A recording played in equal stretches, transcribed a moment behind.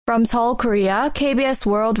From Seoul, Korea, KBS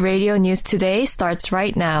World Radio News Today starts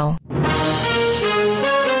right now.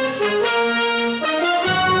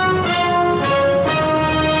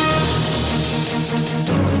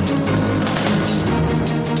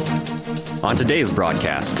 On today's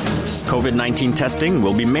broadcast, COVID-19 testing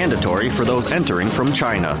will be mandatory for those entering from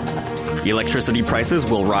China. Electricity prices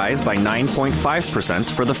will rise by 9.5%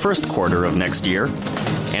 for the first quarter of next year.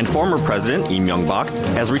 And former President Lee Myung-bak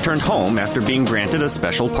has returned home after being granted a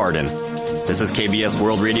special pardon. This is KBS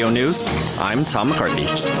World Radio News. I'm Tom McCarthy.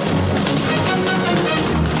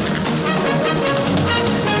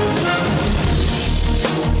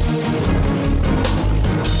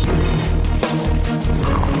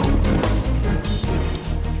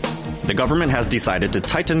 The government has decided to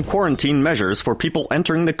tighten quarantine measures for people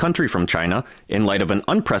entering the country from China in light of an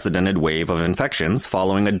unprecedented wave of infections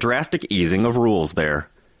following a drastic easing of rules there.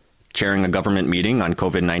 Chairing a government meeting on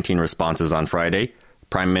COVID-19 responses on Friday,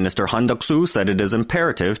 Prime Minister Han Duck-soo said it is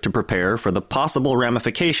imperative to prepare for the possible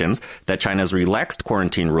ramifications that China's relaxed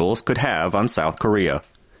quarantine rules could have on South Korea.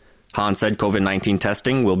 Han said COVID-19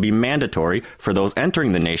 testing will be mandatory for those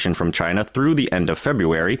entering the nation from China through the end of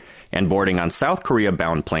February, and boarding on South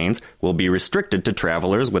Korea-bound planes will be restricted to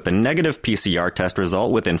travelers with a negative PCR test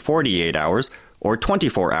result within 48 hours or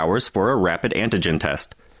 24 hours for a rapid antigen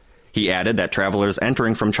test. He added that travelers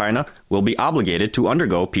entering from China will be obligated to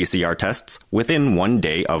undergo PCR tests within 1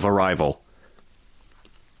 day of arrival.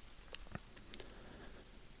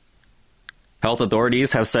 Health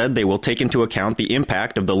authorities have said they will take into account the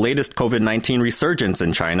impact of the latest COVID-19 resurgence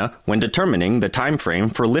in China when determining the time frame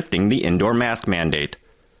for lifting the indoor mask mandate.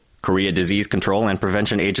 Korea Disease Control and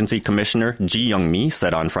Prevention Agency Commissioner Ji Young-mi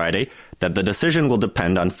said on Friday that the decision will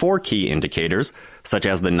depend on 4 key indicators, such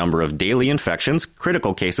as the number of daily infections,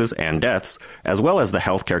 critical cases, and deaths, as well as the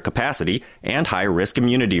healthcare capacity and high-risk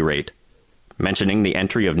immunity rate. Mentioning the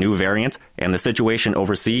entry of new variants and the situation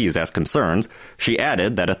overseas as concerns, she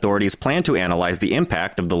added that authorities plan to analyze the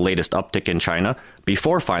impact of the latest uptick in China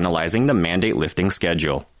before finalizing the mandate lifting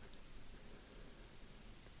schedule.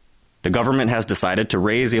 The government has decided to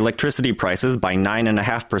raise electricity prices by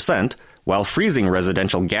 9.5%, while freezing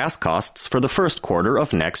residential gas costs for the first quarter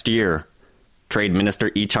of next year. Trade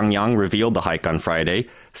Minister Lee Chang-yang revealed the hike on Friday,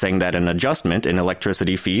 saying that an adjustment in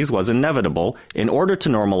electricity fees was inevitable in order to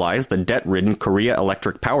normalize the debt-ridden Korea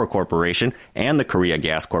Electric Power Corporation and the Korea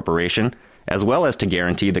Gas Corporation, as well as to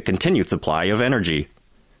guarantee the continued supply of energy.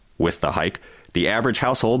 With the hike, the average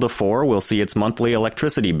household of 4 will see its monthly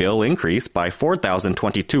electricity bill increase by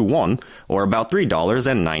 4,022 won, or about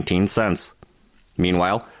 $3.19.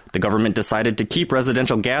 Meanwhile, the government decided to keep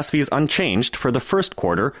residential gas fees unchanged for the first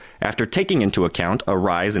quarter after taking into account a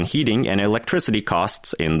rise in heating and electricity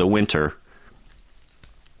costs in the winter.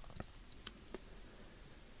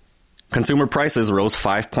 Consumer prices rose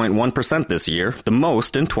 5.1% this year, the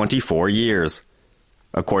most in 24 years.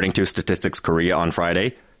 According to Statistics Korea on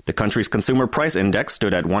Friday, the country's consumer price index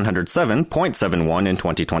stood at 107.71 in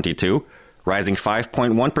 2022, rising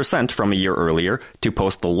 5.1% from a year earlier to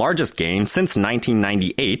post the largest gain since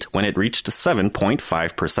 1998 when it reached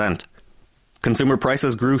 7.5%. Consumer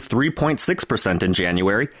prices grew 3.6% in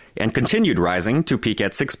January and continued rising to peak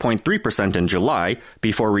at 6.3% in July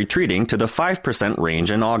before retreating to the 5% range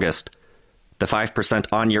in August. The 5%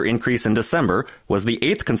 on-year increase in December was the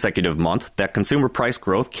 8th consecutive month that consumer price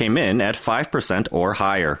growth came in at 5% or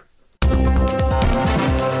higher.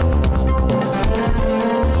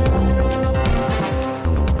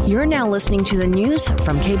 You're now listening to the news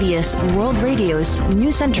from KBS World Radio's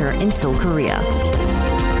News Center in Seoul, Korea.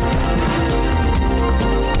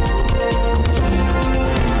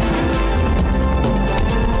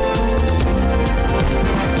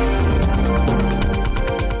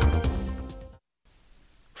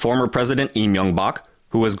 Former President Lee Myung-bak,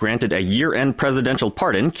 who was granted a year-end presidential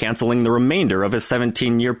pardon canceling the remainder of his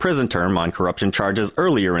 17-year prison term on corruption charges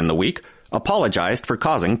earlier in the week, apologized for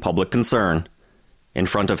causing public concern. In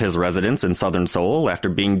front of his residence in southern Seoul after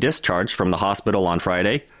being discharged from the hospital on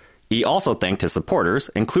Friday, he also thanked his supporters,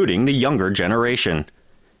 including the younger generation.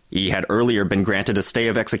 He had earlier been granted a stay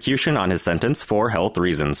of execution on his sentence for health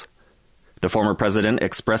reasons. The former president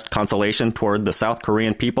expressed consolation toward the South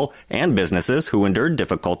Korean people and businesses who endured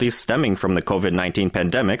difficulties stemming from the COVID-19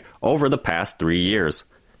 pandemic over the past 3 years.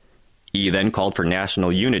 He then called for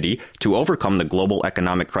national unity to overcome the global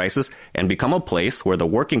economic crisis and become a place where the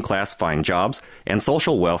working class find jobs and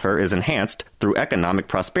social welfare is enhanced through economic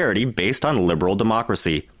prosperity based on liberal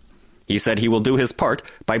democracy. He said he will do his part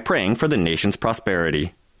by praying for the nation's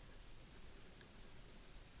prosperity.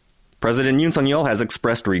 President Yoon Suk-yeol has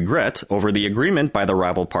expressed regret over the agreement by the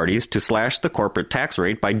rival parties to slash the corporate tax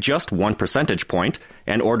rate by just 1 percentage point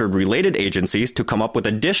and ordered related agencies to come up with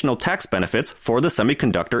additional tax benefits for the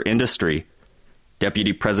semiconductor industry.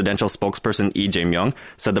 Deputy presidential spokesperson Lee Jae-myung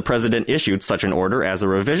said the president issued such an order as a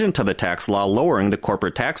revision to the tax law lowering the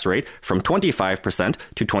corporate tax rate from 25%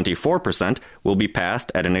 to 24% will be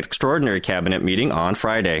passed at an extraordinary cabinet meeting on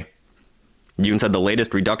Friday. Yoon said the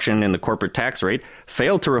latest reduction in the corporate tax rate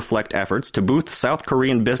failed to reflect efforts to boost South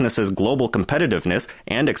Korean businesses' global competitiveness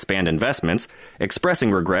and expand investments,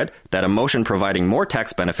 expressing regret that a motion providing more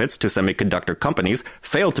tax benefits to semiconductor companies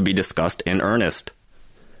failed to be discussed in earnest.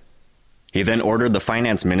 He then ordered the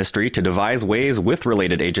finance ministry to devise ways with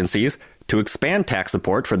related agencies to expand tax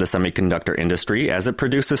support for the semiconductor industry as it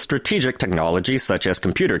produces strategic technologies such as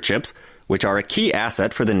computer chips, which are a key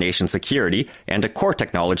asset for the nation's security and a core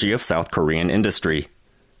technology of South Korean industry.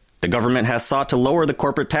 The government has sought to lower the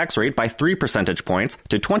corporate tax rate by 3 percentage points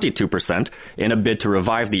to 22% in a bid to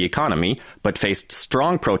revive the economy, but faced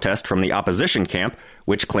strong protest from the opposition camp,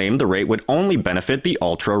 which claimed the rate would only benefit the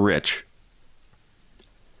ultra-rich.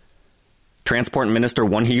 Transport Minister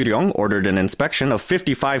Won Hee-ryong ordered an inspection of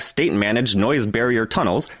 55 state-managed noise barrier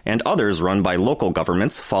tunnels and others run by local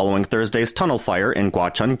governments following Thursday's tunnel fire in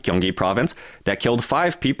Gwacheon, Gyeonggi Province that killed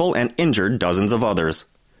 5 people and injured dozens of others.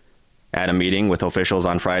 At a meeting with officials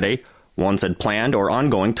on Friday, Won said planned or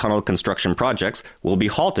ongoing tunnel construction projects will be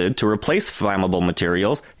halted to replace flammable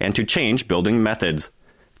materials and to change building methods.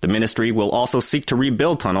 The ministry will also seek to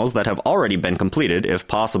rebuild tunnels that have already been completed if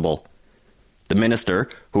possible. The minister,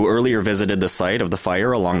 who earlier visited the site of the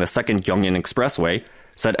fire along the 2nd Gyeongin Expressway,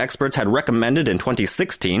 said experts had recommended in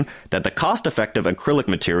 2016 that the cost-effective acrylic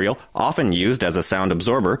material often used as a sound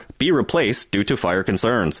absorber be replaced due to fire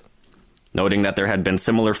concerns. Noting that there had been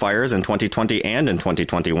similar fires in 2020 and in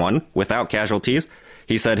 2021 without casualties,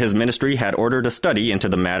 he said his ministry had ordered a study into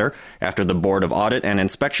the matter after the Board of Audit and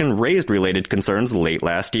Inspection raised related concerns late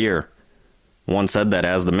last year. One said that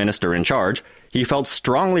as the minister in charge, he felt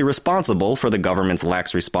strongly responsible for the government's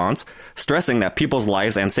lax response, stressing that people's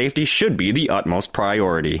lives and safety should be the utmost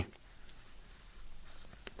priority.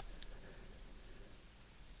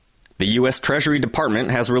 The U.S. Treasury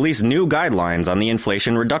Department has released new guidelines on the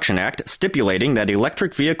Inflation Reduction Act, stipulating that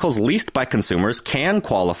electric vehicles leased by consumers can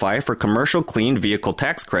qualify for commercial clean vehicle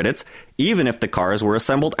tax credits, even if the cars were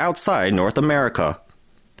assembled outside North America.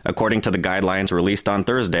 According to the guidelines released on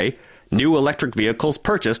Thursday, new electric vehicles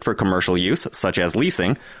purchased for commercial use, such as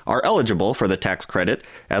leasing, are eligible for the tax credit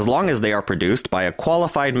as long as they are produced by a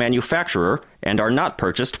qualified manufacturer and are not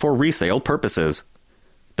purchased for resale purposes.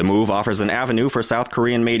 The move offers an avenue for South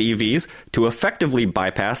Korean-made EVs to effectively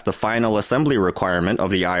bypass the final assembly requirement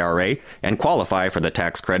of the IRA and qualify for the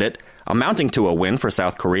tax credit, amounting to a win for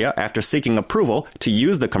South Korea after seeking approval to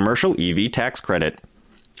use the commercial EV tax credit.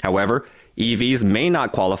 However, EVs may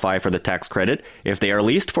not qualify for the tax credit if they are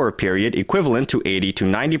leased for a period equivalent to 80 to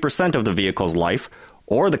 90% of the vehicle's life,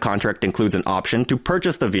 or the contract includes an option to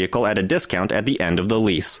purchase the vehicle at a discount at the end of the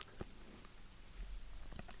lease.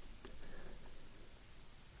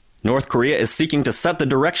 North Korea is seeking to set the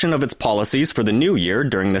direction of its policies for the new year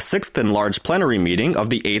during the 6th and large plenary meeting of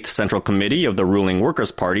the 8th Central Committee of the ruling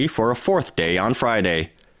Workers' Party for a 4th day on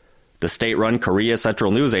Friday. The state-run Korea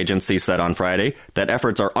Central News Agency said on Friday that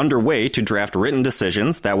efforts are underway to draft written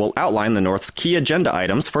decisions that will outline the North's key agenda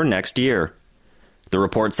items for next year. The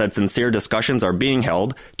report said sincere discussions are being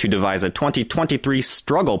held to devise a 2023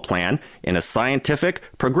 struggle plan in a scientific,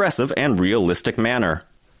 progressive, and realistic manner.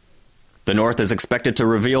 The North is expected to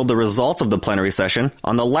reveal the results of the plenary session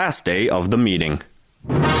on the last day of the meeting.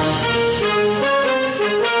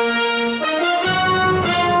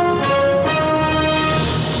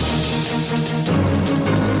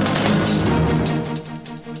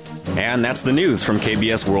 And that's the news from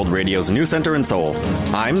KBS World Radio's News Center in Seoul.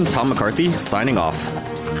 I'm Tom McCarthy, signing off.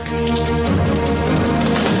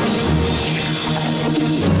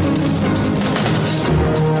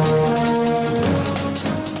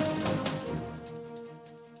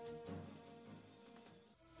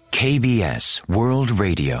 KBS World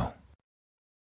Radio.